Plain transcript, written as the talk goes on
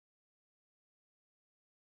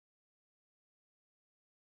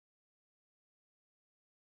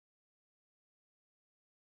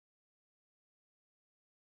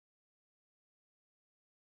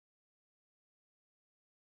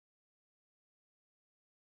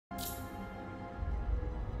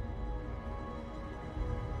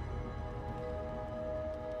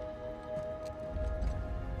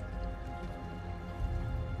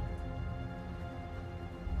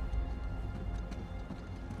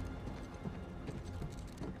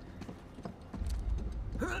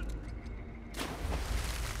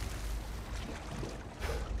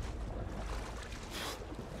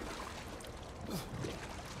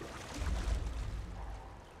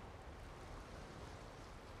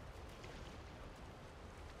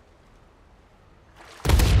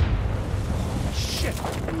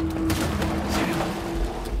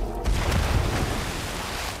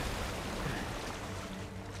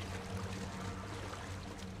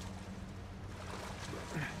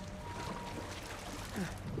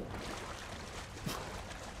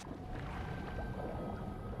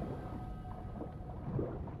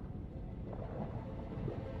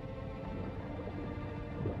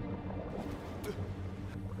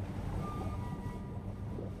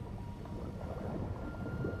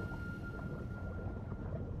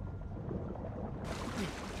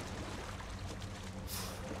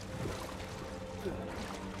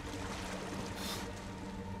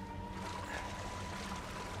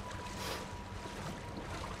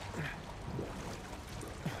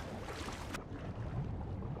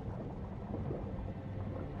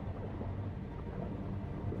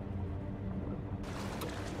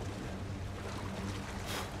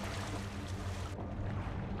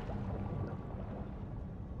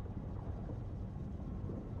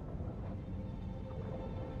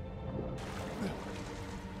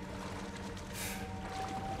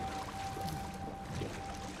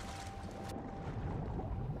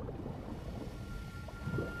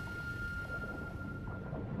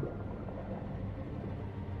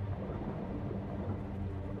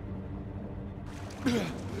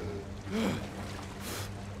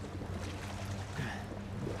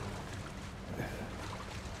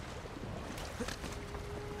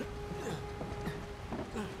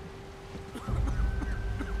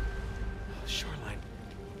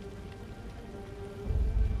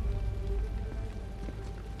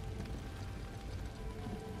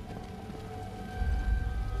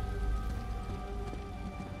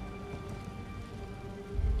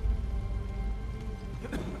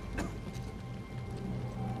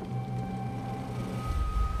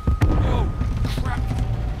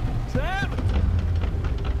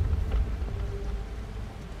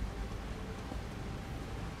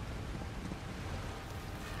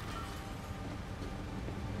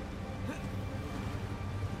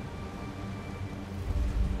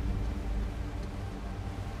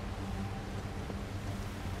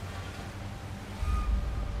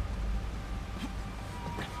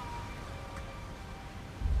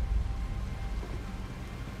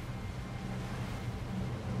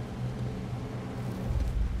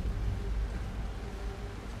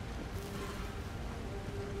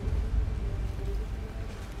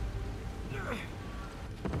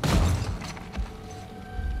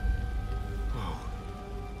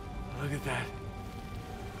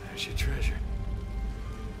There's your treasure.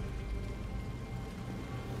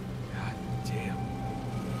 God damn.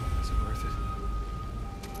 Is it worth it?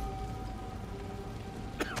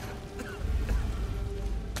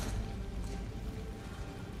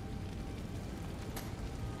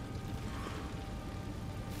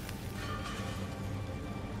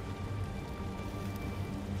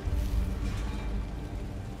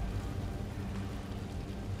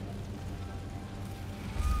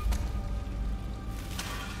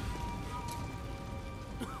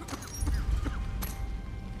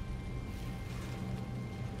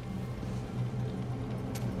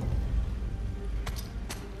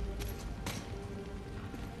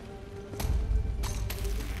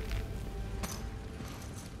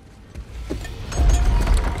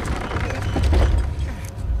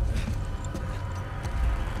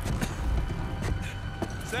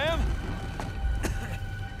 Sam?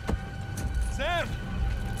 Sam!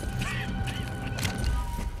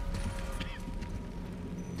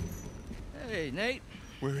 Hey, Nate.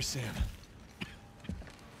 Where is Sam?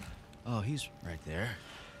 Oh, he's right there.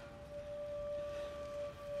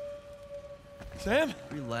 Sam?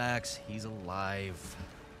 Relax, he's alive.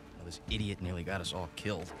 Oh, this idiot nearly got us all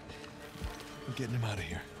killed. I'm getting him out of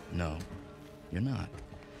here. No, you're not.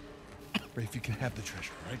 Rafe, you can have the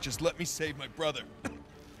treasure, all right? Just let me save my brother.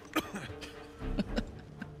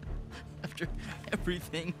 After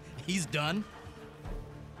everything he's done?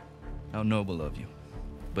 How noble of you.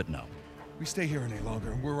 But no. We stay here any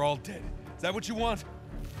longer and we're all dead. Is that what you want?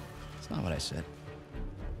 That's not what I said.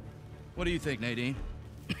 What do you think, Nadine?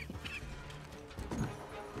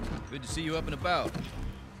 Good to see you up and about.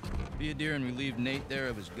 Be a dear and relieve Nate there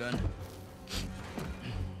of his gun.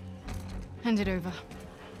 Hand it over.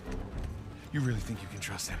 You really think you can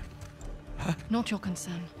trust him? Huh? Not your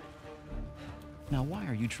concern. Now, why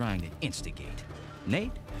are you trying to instigate?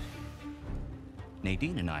 Nate?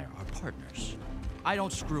 Nadine and I are partners. I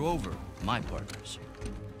don't screw over my partners.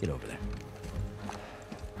 Get over there.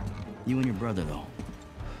 You and your brother, though.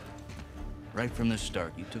 Right from the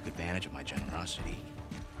start, you took advantage of my generosity.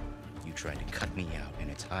 You tried to cut me out,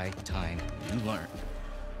 and it's high time you learn.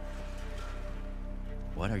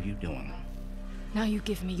 What are you doing? Now you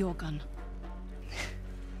give me your gun.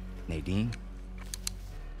 Nadine?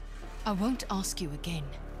 I won't ask you again.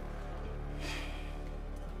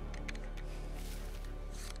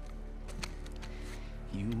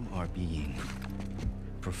 You are being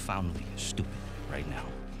profoundly stupid right now.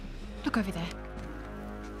 Look over there.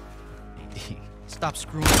 Nadine, stop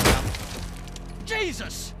screwing around.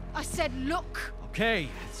 Jesus! I said look! Okay,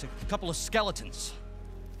 it's a couple of skeletons.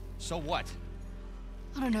 So what?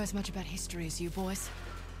 I don't know as much about history as you boys,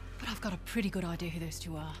 but I've got a pretty good idea who those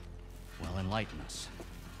two are. Well, enlighten us.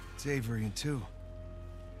 It's Avery and two.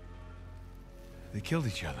 They killed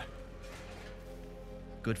each other.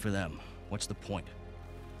 Good for them. What's the point?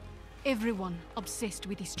 Everyone obsessed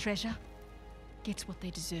with this treasure gets what they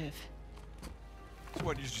deserve. So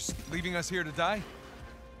what, you're just leaving us here to die?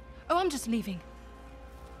 Oh, I'm just leaving.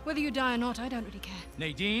 Whether you die or not, I don't really care.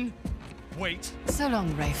 Nadine, wait. So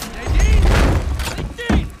long, Rafe. Nadine!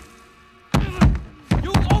 Nadine!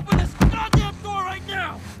 You open this goddamn door right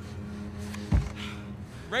now!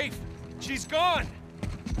 Rafe, she's gone!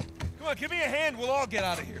 Come on, give me a hand, we'll all get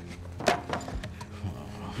out of here.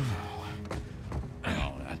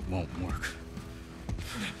 No, that won't work.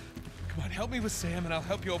 Come on, help me with Sam and I'll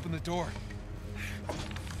help you open the door.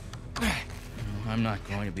 I'm not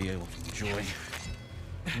going to be able to enjoy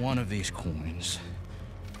one of these coins,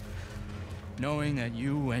 knowing that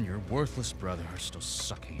you and your worthless brother are still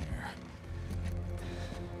sucking air.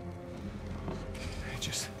 Hey,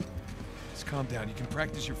 just calm down. You can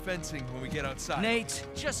practice your fencing when we get outside. Nate,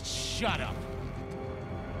 just shut up.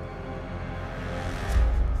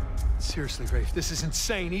 Seriously, Rafe, this is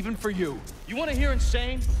insane, even for you. You want to hear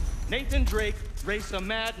insane? Nathan Drake raced a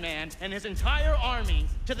madman and his entire army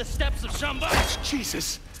to the steps of Shambhala.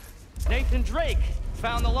 Jesus! Nathan Drake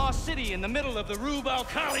found the lost city in the middle of the Rub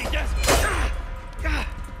al-Khali desert.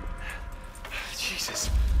 Jesus.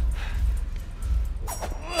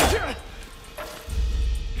 God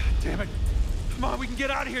damn it. Come on, we can get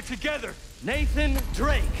out of here together. Nathan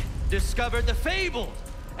Drake discovered the fabled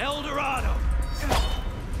El Dorado.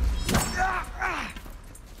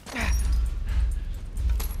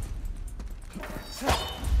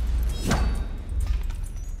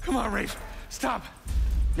 Come on, Rafe. Stop.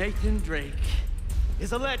 Nathan Drake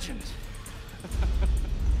is a legend.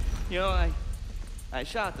 You know, I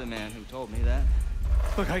shot the man who told me that.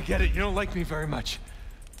 Look, I get it. You don't like me very much.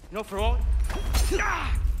 You know, for all...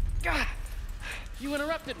 You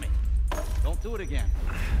interrupted me. Don't do it again.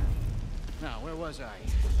 Now, where was I?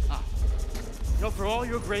 Ah. You know, for all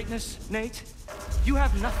your greatness, Nate, you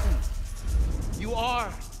have nothing. You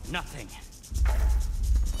are nothing.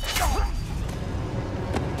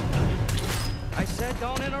 I said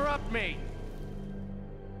don't interrupt me.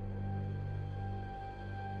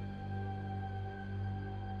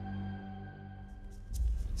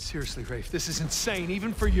 Seriously, Rafe, this is insane,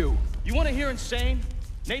 even for you. You want to hear insane?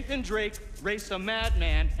 Nathan Drake raced a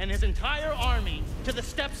madman and his entire army to the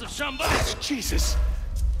steps of Shamba. Jesus!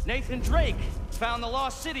 Nathan Drake found the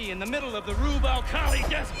lost city in the middle of the Rub al-Khali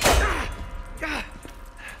desert.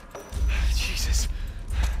 Jesus.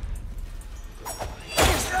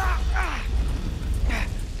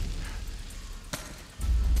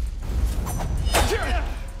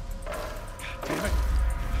 Damn it.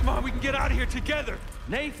 Come on, we can get out of here together.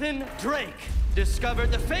 Nathan Drake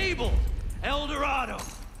discovered the fabled El Dorado.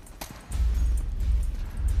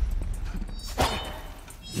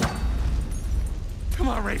 Come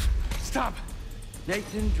on, Rafe. Stop.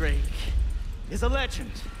 Nathan Drake is a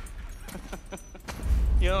legend.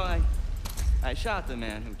 You know, I shot the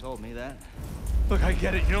man who told me that. Look, I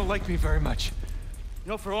get it. You don't like me very much.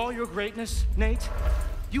 You know, for all your greatness, Nate,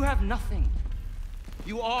 you have nothing.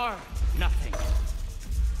 You are nothing.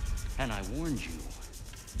 And I warned you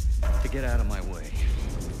to get out of my way.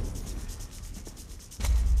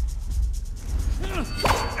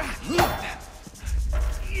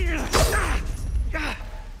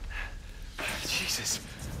 Jesus.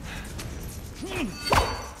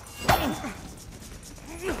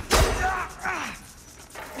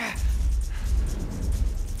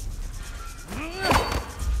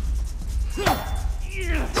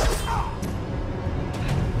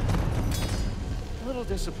 A little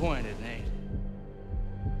disappointed, Nate.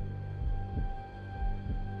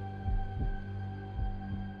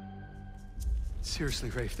 Seriously,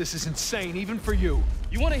 Rafe, this is insane, even for you.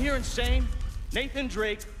 You want to hear insane? Nathan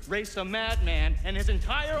Drake raced a madman and his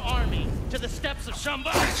entire army to the steps of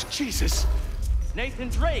Shamba. Jesus! Nathan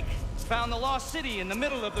Drake found the lost city in the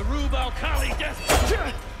middle of the Rub al-Khali desert.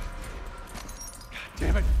 God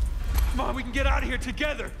damn it. Come on, we can get out of here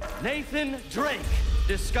together. Nathan Drake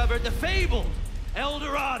discovered the fabled El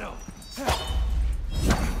Dorado.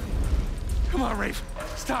 Come on, Rafe.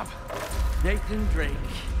 Stop. Nathan Drake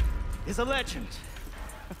is a legend.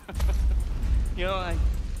 You know,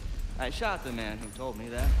 I shot the man who told me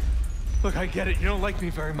that. Look, I get it. You don't like me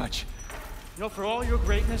very much. You know, for all your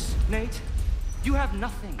greatness, Nate, you have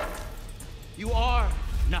nothing. You are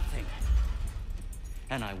nothing.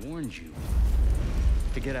 And I warned you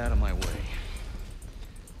to get out of my way.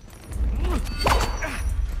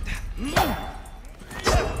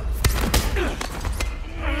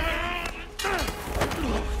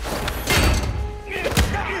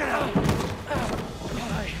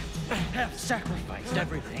 I have sacrificed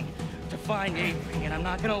everything to find Avery, and I'm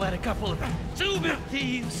not gonna let a couple of stupid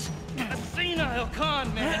thieves, a senile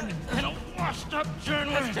con man, and a washed-up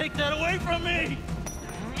journalist take that away from me!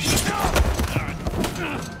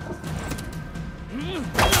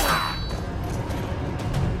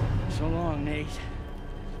 So long, Nate.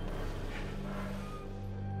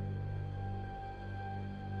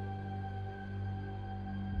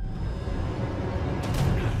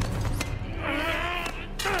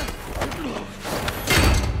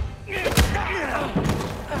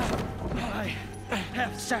 I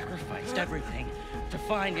have sacrificed everything to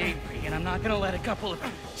find Avery, and I'm not gonna let a couple of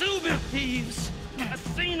stupid thieves, a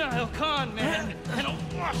senile con man, and a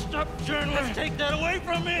washed-up journalist take that away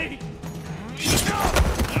from me!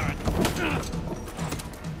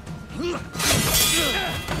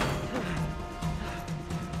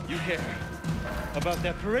 You care about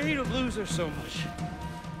that parade of losers so much,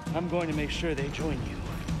 I'm going to make sure they join you.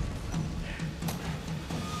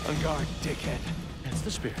 On guard, dickhead. That's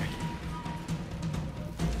the spirit.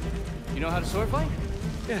 You know how to sword fight?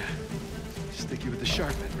 Yeah. Stick you with the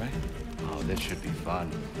sharp end, right? Oh, this should be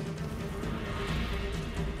fun.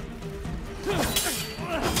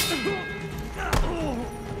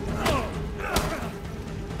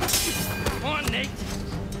 Come on, Nate.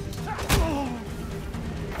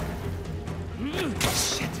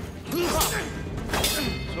 Shit.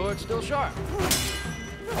 Sword's still sharp.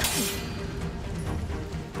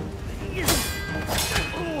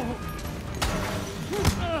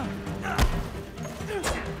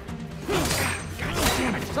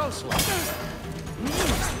 Damn it. So slow.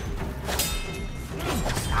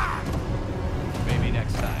 Maybe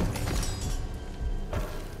next time.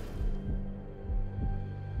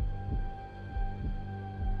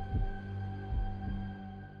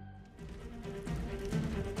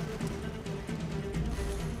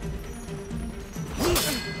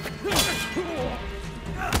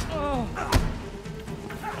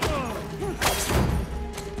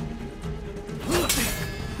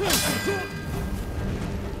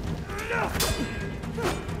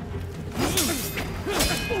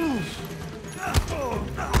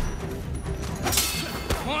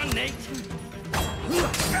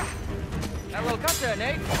 Almost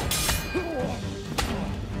there, Nate.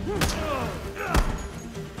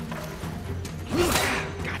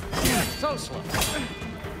 God damn, so slow.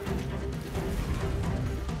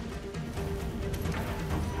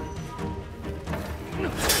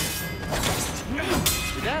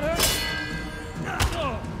 Did that hurt?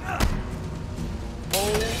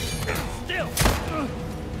 Hold still.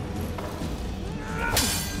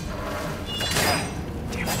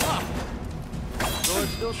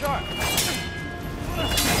 Sword's still sharp.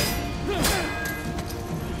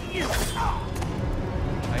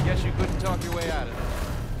 I guess you couldn't talk your way out of it.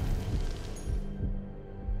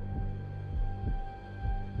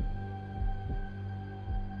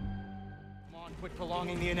 Come on, quit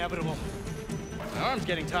prolonging the inevitable. My arm's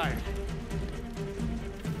getting tired.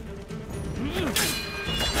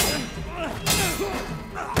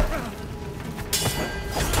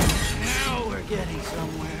 Now we're getting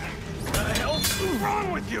somewhere. What the hell's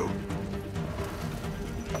wrong with you?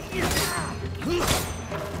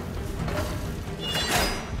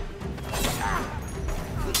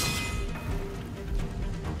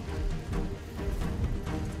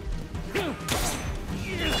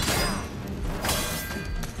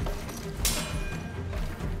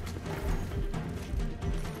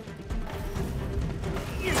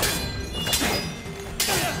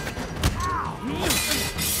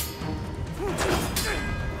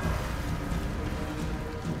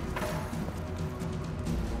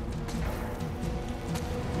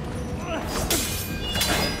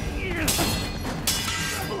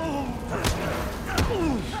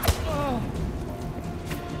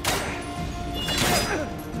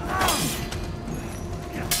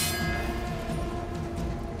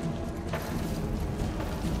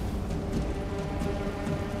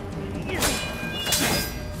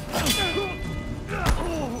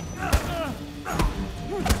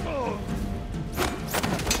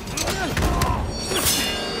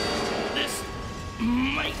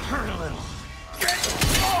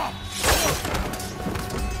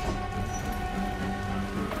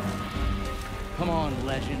 Come on,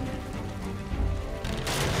 legend.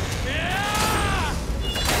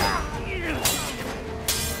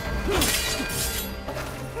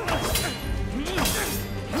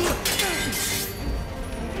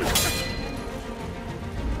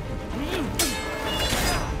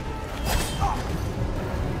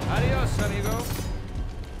 Adios, amigo.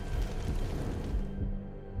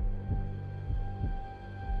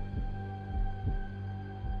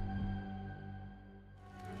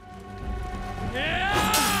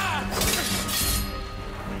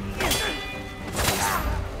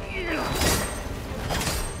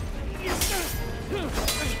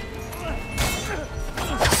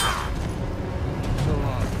 So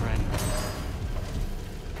long, friend.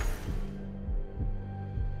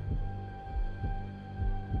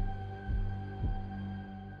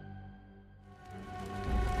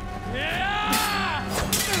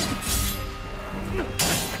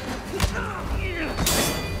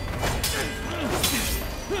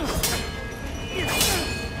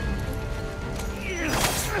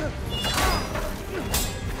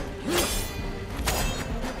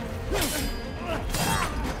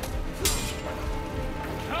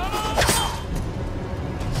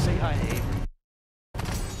 Say hi to Avery.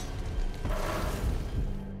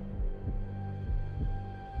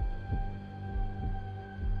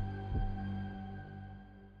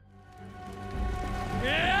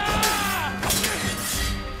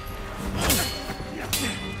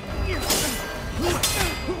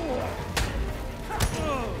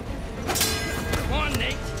 Come on,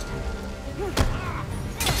 Nate.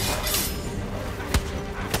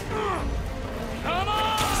 Come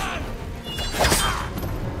on!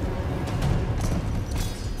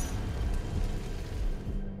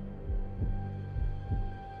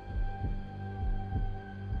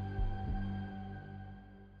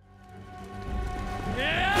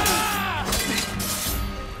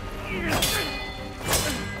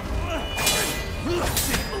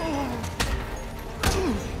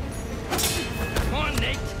 Come on,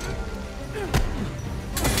 Nate.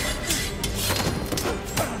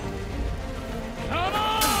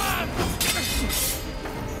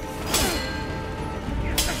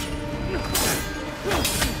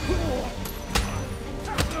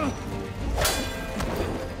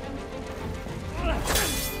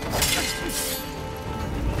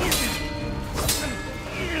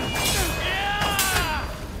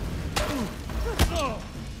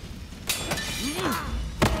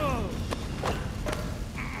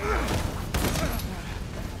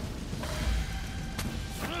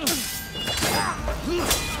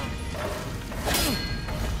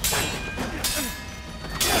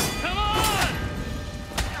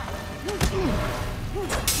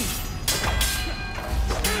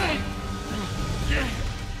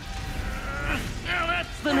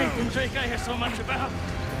 Drake I hear so much about.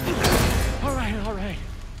 All right, all right.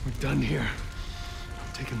 We're done here.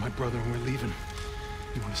 I'm taking my brother and we're leaving.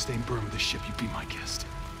 You want to stay and burn with the ship, you be my guest.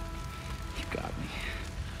 You got me.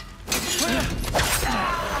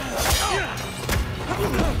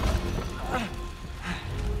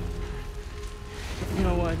 You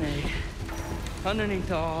know what, Nate?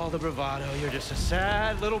 Underneath all the bravado, you're just a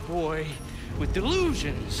sad little boy with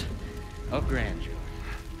delusions of grandeur.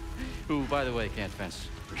 Who, by the way, can't fence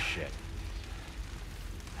for shit.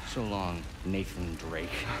 So long, Nathan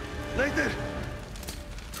Drake. Nathan!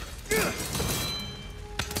 You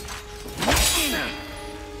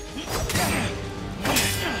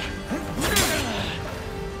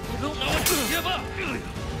don't know when to give up.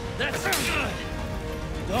 That's good.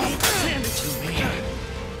 Don't hand it to me.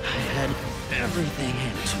 I had everything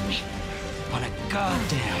handed to me on a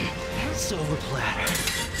goddamn silver platter.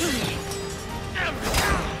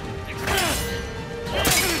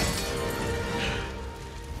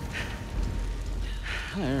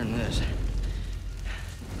 I earned this.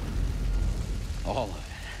 All of it.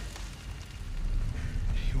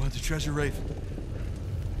 You want the treasure, Rafe?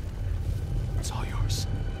 It's all yours.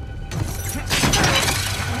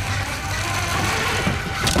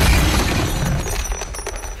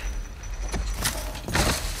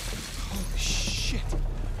 Holy shit.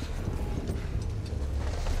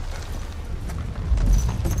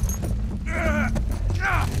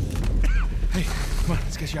 Hey, come on,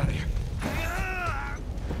 let's get you out of here.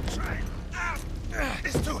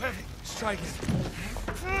 It's too heavy. Let's try again.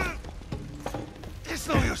 It's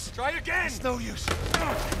no use. Try again. It's no use. Come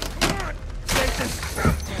on. Nathan.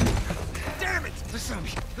 Damn it. Listen to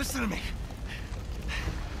me. Listen to me.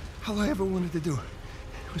 All I ever wanted to do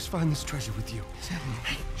was find this treasure with you.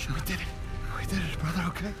 Sure, we did it. We did it, brother,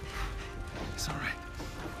 okay? It's all right.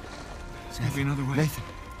 There's gotta be another way. Nathan,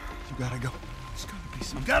 you gotta go. There's gotta be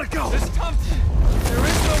some. You gotta go. There's something. There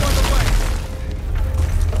is no other way.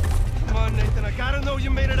 Come on, Nathan. I gotta know you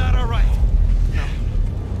made it out all right. No.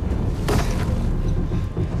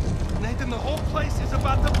 Nathan, the whole place is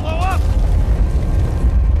about to blow up!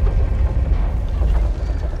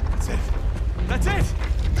 That's it. That's it!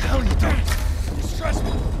 What the hell are you doing? You stress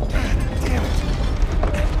me. God damn it.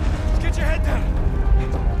 Let's get your head down.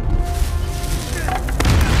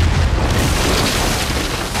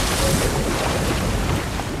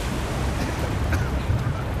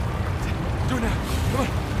 Do it now. Come on.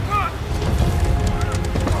 Come on.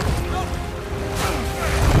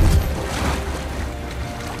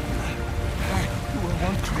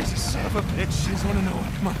 One crazy son of a bitch. You just want to know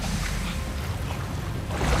it. Come on.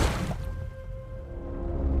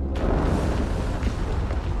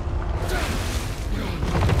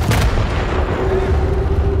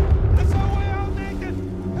 That's our way out, Nathan.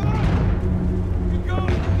 Come on. Keep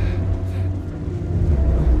going.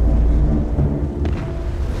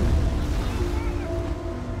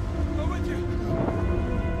 Go with you.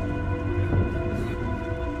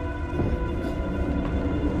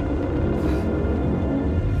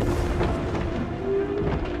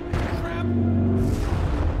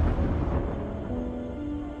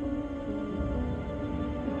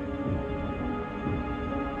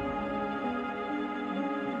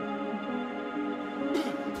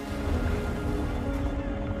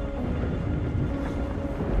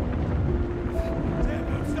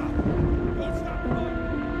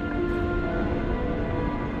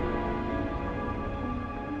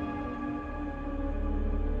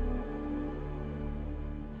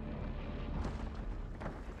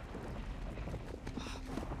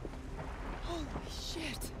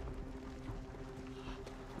 Shit.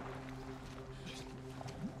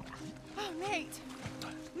 Oh, Nate.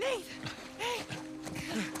 Nate. Hey.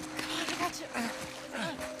 Come on, I got you.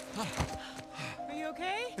 Are you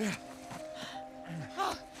okay? Yeah.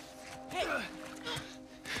 Oh. Hey.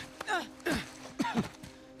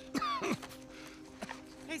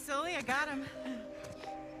 Hey, Sully, I got him.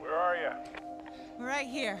 Where are you? Right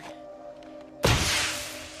here.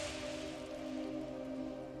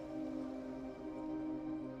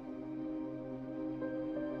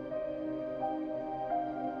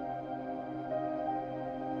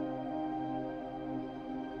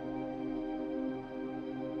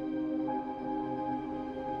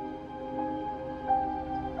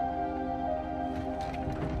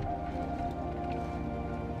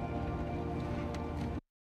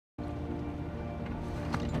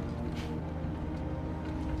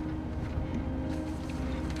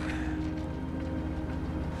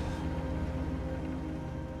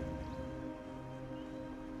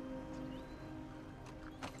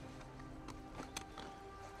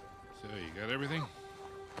 So, you got everything?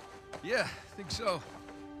 Yeah, I think so.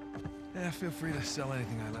 Yeah, feel free to sell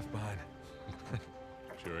anything I left behind.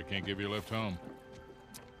 Sure I can't give you a lift home?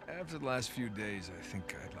 After the last few days, I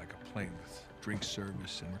think I'd like a plane with drink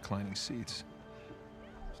service and reclining seats.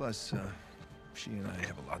 Plus, she and I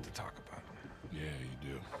have a lot to talk about. Yeah,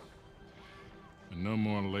 you do. And no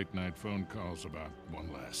more late-night phone calls about one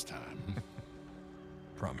last time.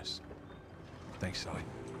 Promise. Thanks, Sully.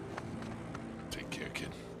 Take care, kid.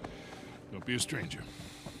 Don't be a stranger.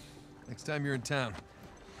 Next time you're in town,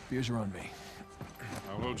 beers are on me.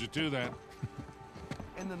 I'll hold you to that.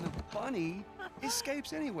 And then the bunny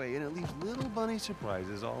escapes anyway, and it leaves little bunny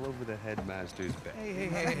surprises all over the headmaster's bed.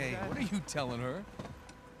 Hey, what are you telling her?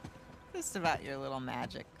 Just about your little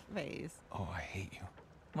magic phase. Oh, I hate you.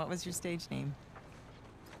 What was your stage name?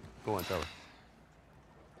 Go on, tell her.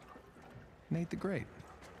 Nate the Great.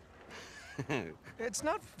 It's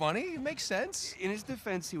not funny. It makes sense. In his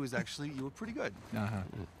defense, you were pretty good. Uh-huh.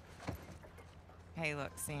 Hey,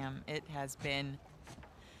 look, Sam, it has been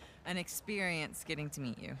an experience getting to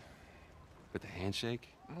meet you. But the handshake,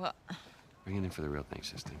 Well, bring it in for the real thing,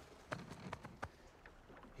 sister.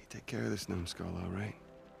 You take care of this numbskull, all right?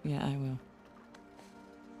 yeah, I will.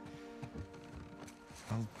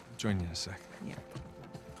 I'll join you in a sec. Yeah.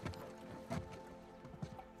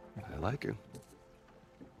 I like her.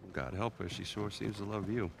 God help her, she sure seems to love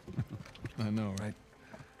you. I know, right?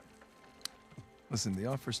 Listen, the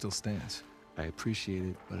offer still stands. I appreciate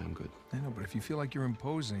it, but I'm good. I know, but if you feel like you're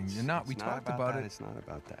imposing, you're not. We talked about it. It's not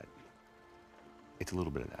about that. It's a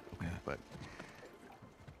little bit of that, okay? Yeah. But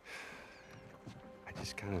I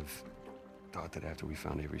just kind of thought that after we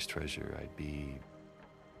found Avery's treasure, I'd be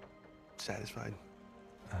satisfied.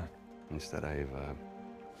 Instead, I've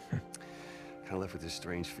kind of left with this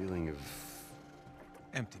strange feeling of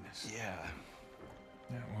Emptiness. yeah.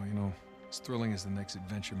 Yeah, well, you know, as thrilling as the next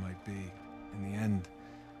adventure might be, in the end,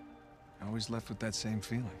 I always left with that same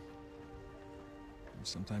feeling. And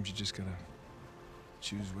sometimes you just gotta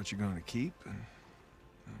choose what you're going to keep and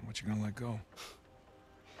what you're gonna let go.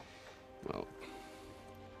 Well,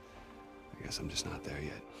 I guess I'm just not there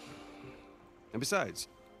yet. And besides,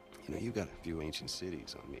 you know, you got a few ancient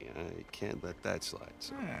cities on me. I can't let that slide.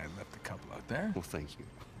 So. Yeah, I left a couple out there. Well, thank you.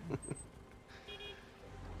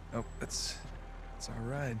 Oh, that's our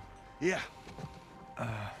ride. Yeah.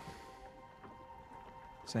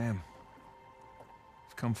 Sam,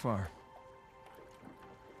 you've come far.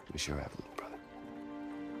 We sure have, little brother.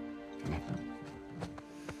 Come here.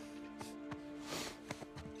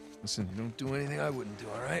 Listen, you don't do anything I wouldn't do,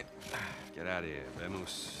 all right? Get out of here.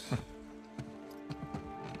 Vamos.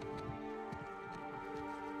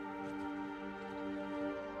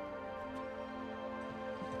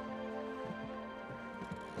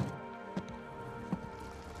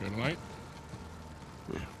 Good night.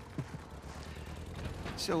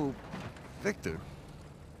 So, Victor,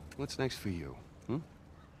 what's next for you?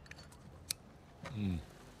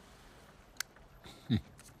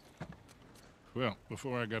 Well,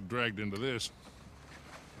 before I got dragged into this,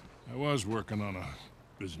 I was working on a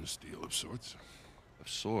business deal of sorts. Of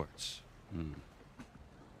sorts.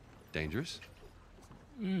 Dangerous?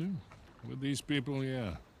 With these people,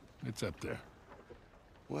 yeah. It's up there.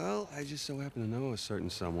 Well, I just so happen to know a certain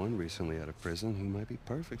someone recently out of prison who might be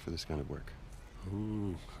perfect for this kind of work.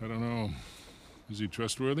 Ooh, I don't know. Is he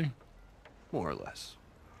trustworthy? More or less.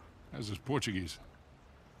 How's his Portuguese?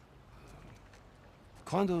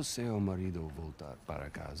 Quando seu marido voltar para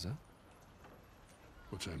casa?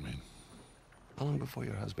 What's that mean? How long before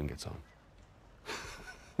your husband gets home?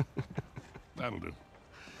 That'll do.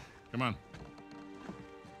 Come on.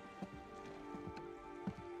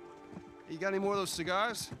 You got any more of those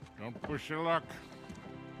cigars? Don't push your luck.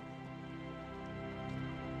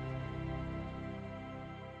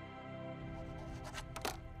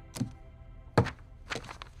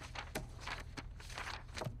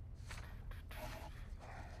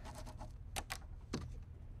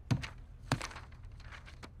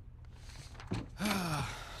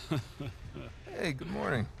 Hey, good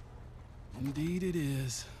morning. Indeed it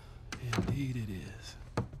is. Indeed it is.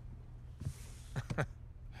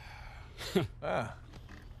 Ah.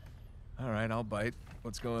 All right, I'll bite.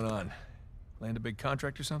 What's going on? Land a big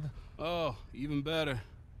contract or something? Oh, even better.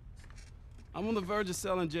 I'm on the verge of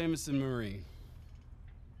selling Jameson Marine.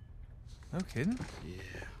 No kidding?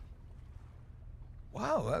 Yeah.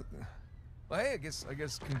 Wow, well, hey, I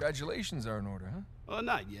guess congratulations are in order, huh? Well,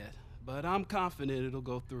 not yet, but I'm confident it'll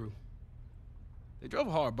go through. They drove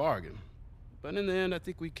a hard bargain, but in the end, I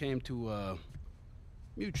think we came to a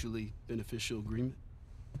mutually beneficial agreement.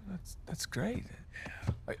 That's great.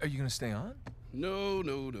 Are you gonna stay on? No,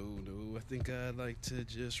 no, no, no. I think I'd like to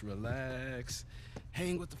just relax,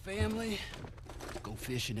 hang with the family, go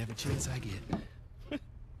fishing every chance I get.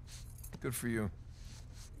 Good for you.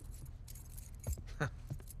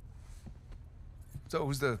 So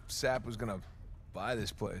who's the sap who's gonna buy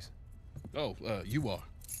this place? Oh, you are.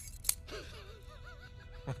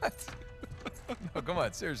 What? No, come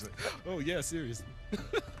on, seriously. Oh, yeah, seriously.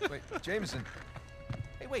 Wait, Jameson.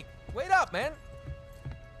 Hey, wait up, man.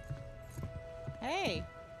 Hey.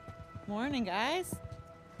 Morning, guys.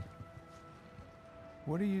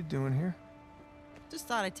 What are you doing here? Just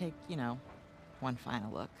thought I'd take, one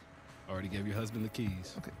final look. Already gave your husband the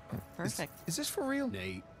keys. Okay. Perfect. Is this for real?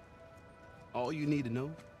 Nate, all you need to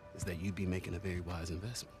know is that you'd be making a very wise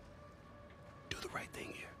investment. Do the right thing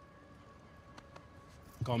here.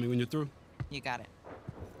 Call me when you're through. You got it.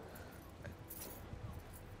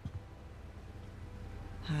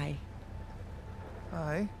 Hi.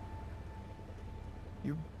 Hi.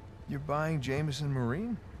 You're buying Jameson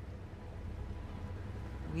Marine?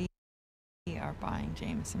 We are buying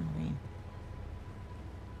Jameson Marine.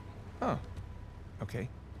 Oh. Okay.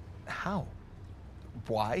 How?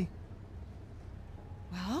 Why?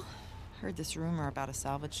 Well, heard this rumor about a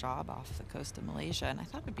salvage job off the coast of Malaysia, and I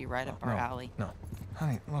thought it'd be right up our alley. No.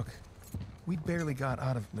 Honey, look. We barely got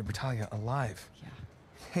out of Libertalia alive. Yeah.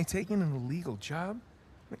 Hey, taking an illegal job?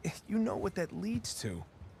 You know what that leads to.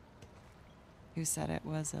 Who said it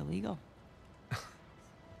was illegal?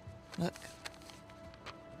 Look.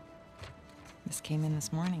 This came in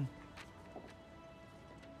this morning.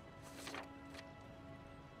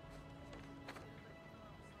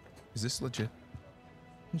 Is this legit?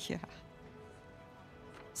 Yeah.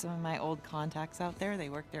 Some of my old contacts out there, they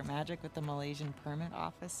work their magic with the Malaysian permit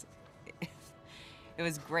office. It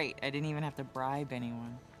was great. I didn't even have to bribe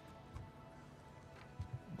anyone.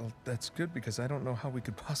 Well, that's good because I don't know how we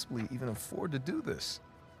could possibly even afford to do this.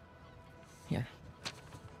 Here.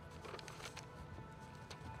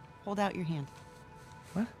 Hold out your hand.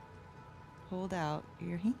 What? Hold out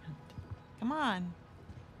your hand. Come on.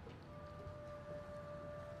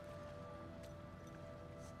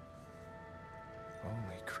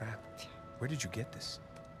 Holy crap. Where did you get this?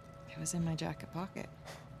 It was in my jacket pocket.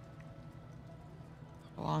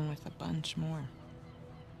 Along with a bunch more.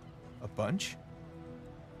 A bunch?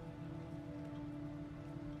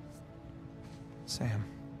 Sam.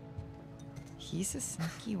 He's a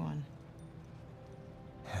sneaky one.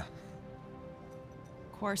 Yeah.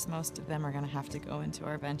 Of course, most of them are gonna have to go into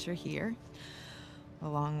our venture here,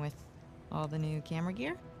 along with all the new camera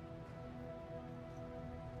gear.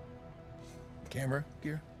 Camera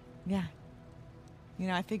gear? Yeah.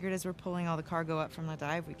 I figured as we're pulling all the cargo up from the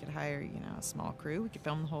dive, we could hire, a small crew. We could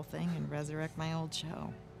film the whole thing and resurrect my old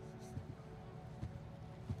show.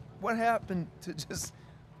 What happened to just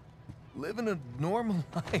living a normal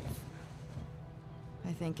life?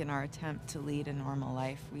 I think in our attempt to lead a normal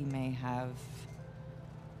life, we may have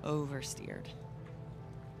oversteered.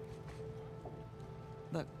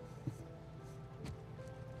 Look,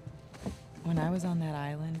 when I was on that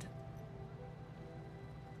island,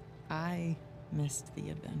 I missed the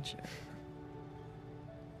adventure.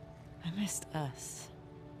 I missed us.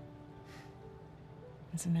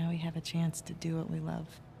 And so now we have a chance to do what we love.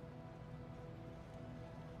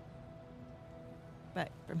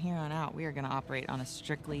 But from here on out, we are going to operate on a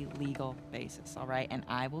strictly legal basis, all right? And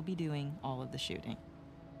I will be doing all of the shooting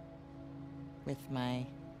with my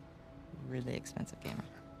really expensive camera.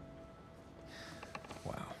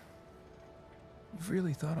 Wow. You've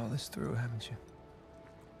really thought all this through, haven't you?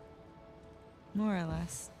 More or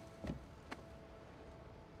less.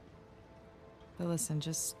 But listen,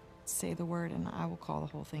 just say the word and I will call the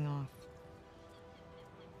whole thing off.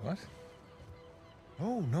 What?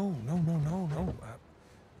 Oh, no.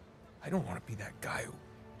 I don't want to be that guy who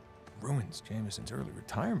ruins Jameson's early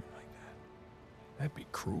retirement like that. That'd be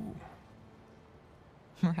cruel.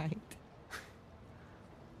 Right.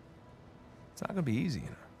 It's not gonna be easy,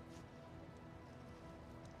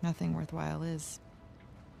 Nothing worthwhile is.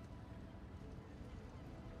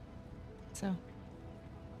 So,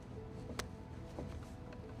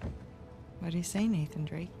 what do you say, Nathan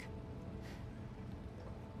Drake?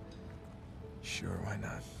 Sure, why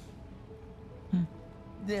not? Hmm.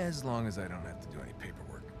 Yeah, as long as I don't have to do any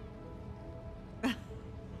paperwork.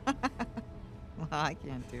 Well, I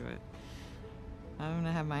can't do it. I'm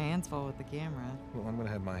gonna have my hands full with the camera. Well, I'm gonna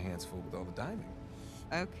have my hands full with all the diving.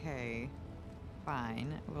 Okay,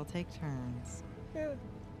 fine. We'll take turns. Yeah.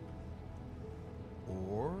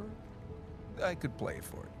 Or I could play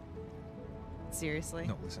for it. Seriously?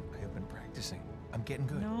 No, listen, I have been practicing. I'm getting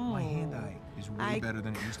good. No. My hand-eye is way better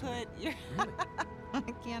than it used to be. You're Really? I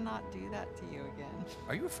cannot do that to you again.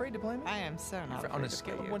 Are you afraid to play me? I am so not afraid On a to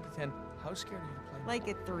scale play of you. 1 to 10, how scared are you to play me? Like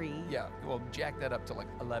a 3. Yeah, well, jack that up to like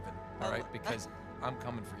 11, all right? Because I'm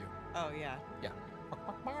coming for you. Oh, yeah. Yeah.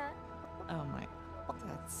 Oh, my.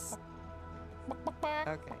 That's...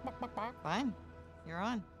 Okay. Fine. You're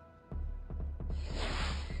on.